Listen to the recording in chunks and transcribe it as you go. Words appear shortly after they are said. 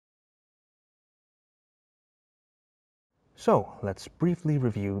So, let's briefly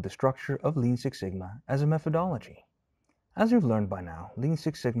review the structure of Lean Six Sigma as a methodology. As you've learned by now, Lean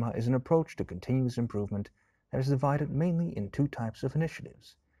Six Sigma is an approach to continuous improvement that is divided mainly in two types of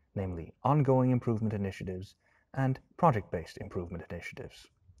initiatives, namely ongoing improvement initiatives and project-based improvement initiatives.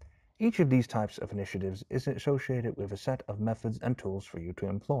 Each of these types of initiatives is associated with a set of methods and tools for you to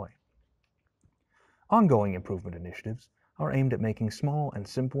employ. Ongoing improvement initiatives are aimed at making small and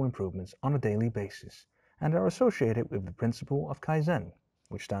simple improvements on a daily basis and are associated with the principle of Kaizen,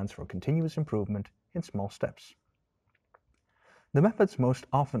 which stands for continuous improvement in small steps. The methods most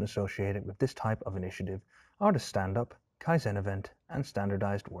often associated with this type of initiative are the stand-up, Kaizen event, and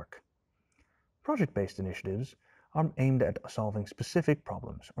standardized work. Project-based initiatives are aimed at solving specific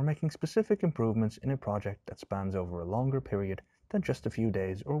problems or making specific improvements in a project that spans over a longer period than just a few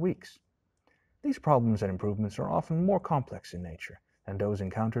days or weeks. These problems and improvements are often more complex in nature than those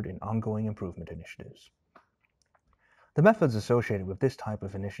encountered in ongoing improvement initiatives. The methods associated with this type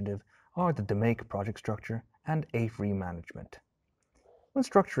of initiative are the DMAIC project structure and A-free management. When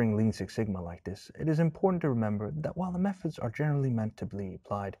structuring Lean Six Sigma like this, it is important to remember that while the methods are generally meant to be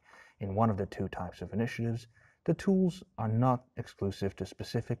applied in one of the two types of initiatives, the tools are not exclusive to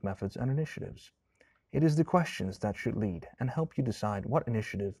specific methods and initiatives. It is the questions that should lead and help you decide what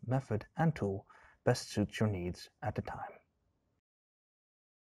initiative, method, and tool best suits your needs at the time.